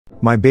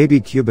My baby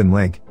Cuban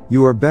Link,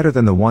 you are better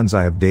than the ones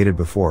I have dated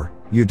before,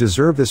 you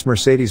deserve this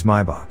Mercedes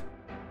Maybach.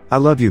 I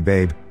love you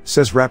babe,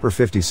 says rapper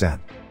 50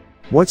 Cent.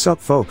 What's up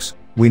folks,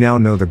 we now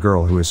know the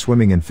girl who is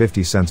swimming in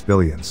 50 Cent's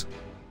billions.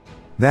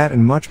 That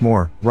and much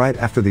more, right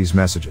after these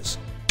messages.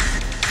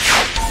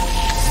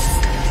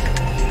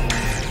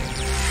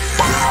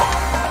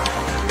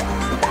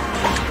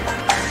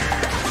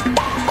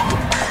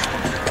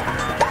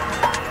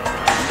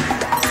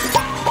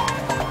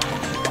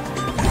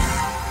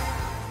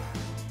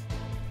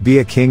 Be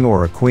a king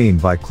or a queen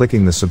by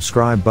clicking the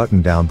subscribe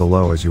button down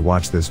below as you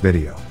watch this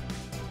video.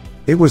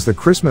 It was the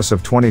Christmas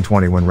of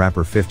 2020 when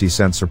rapper 50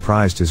 Cent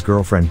surprised his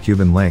girlfriend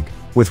Cuban Link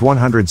with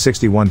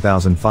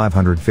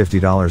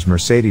 $161,550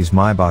 Mercedes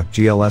Maybach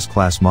GLS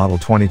class model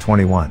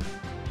 2021.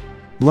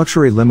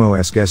 Luxury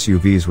limo-esque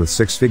SUVs with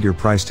six-figure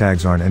price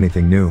tags aren't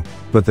anything new,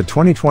 but the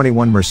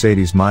 2021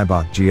 Mercedes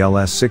Maybach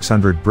GLS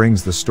 600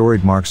 brings the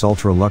storied marque's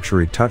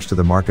ultra-luxury touch to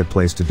the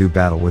marketplace to do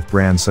battle with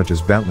brands such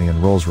as Bentley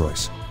and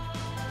Rolls-Royce.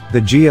 The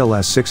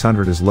GLS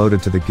 600 is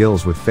loaded to the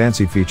gills with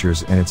fancy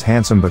features, and its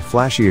handsome but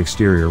flashy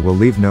exterior will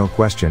leave no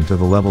question to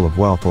the level of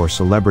wealth or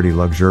celebrity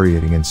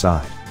luxuriating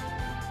inside.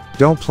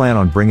 Don't plan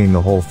on bringing the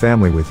whole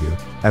family with you,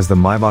 as the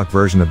Maybach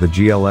version of the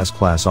GLS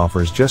class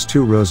offers just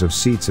 2 rows of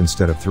seats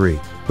instead of 3,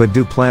 but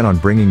do plan on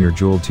bringing your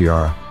jeweled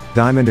tiara,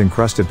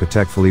 diamond-encrusted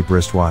Patek Philippe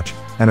wristwatch,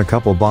 and a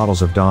couple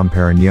bottles of Dom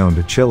Perignon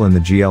to chill in the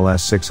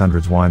GLS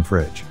 600's wine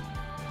fridge.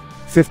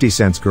 50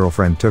 Cent's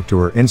girlfriend took to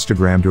her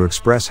Instagram to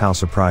express how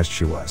surprised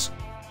she was.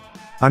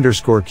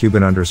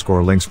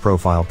 _Cuban_Link's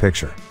profile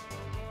picture.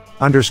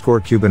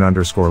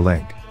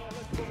 _Cuban_Link.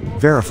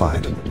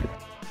 Verified.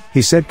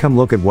 He said, come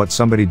look at what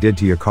somebody did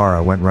to your car. I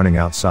went running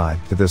outside,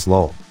 to this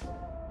lol.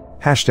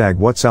 Hashtag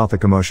what's out the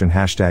commotion.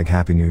 Hashtag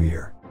Happy New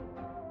Year.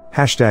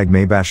 Hashtag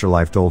Maybach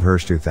life told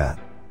Hirsch that.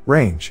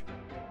 Range.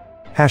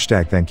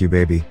 Hashtag thank you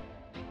baby.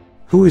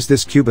 Who is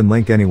this Cuban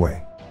Link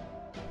anyway?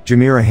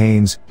 Jamira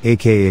Haynes,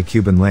 aka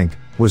Cuban Link,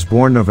 was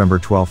born November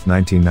 12,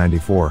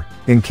 1994,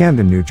 in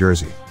Camden, New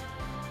Jersey.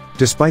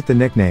 Despite the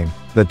nickname,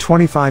 the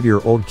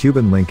 25-year-old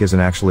Cuban Link isn't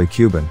actually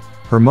Cuban.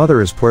 Her mother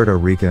is Puerto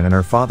Rican and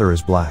her father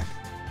is black.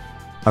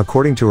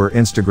 According to her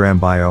Instagram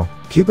bio,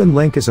 Cuban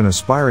Link is an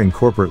aspiring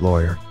corporate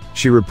lawyer.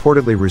 She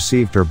reportedly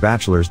received her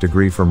bachelor's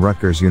degree from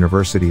Rutgers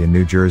University in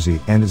New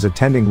Jersey and is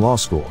attending law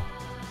school.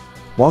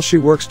 While she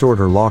works toward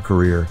her law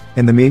career,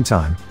 in the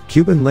meantime,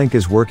 Cuban Link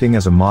is working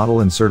as a model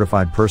and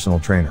certified personal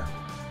trainer.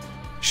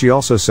 She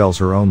also sells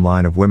her own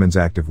line of women's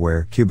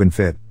activewear, Cuban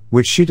Fit,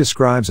 which she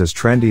describes as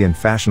trendy and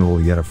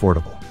fashionable yet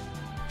affordable.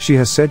 She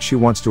has said she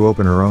wants to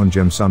open her own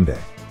gym someday.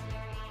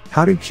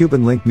 How did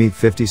Cuban Link meet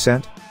 50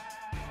 Cent?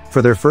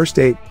 For their first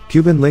date,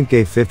 Cuban Link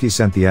gave 50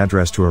 Cent the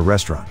address to her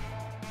restaurant.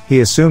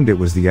 He assumed it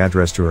was the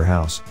address to her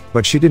house,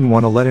 but she didn't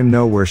want to let him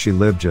know where she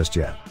lived just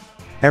yet.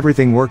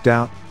 Everything worked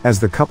out, as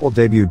the couple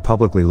debuted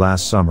publicly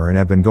last summer and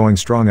have been going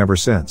strong ever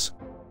since.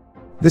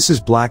 This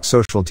is Black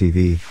Social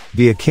TV.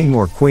 Be a king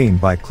or queen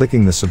by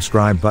clicking the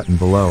subscribe button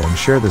below and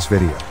share this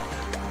video.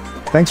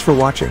 Thanks for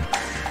watching.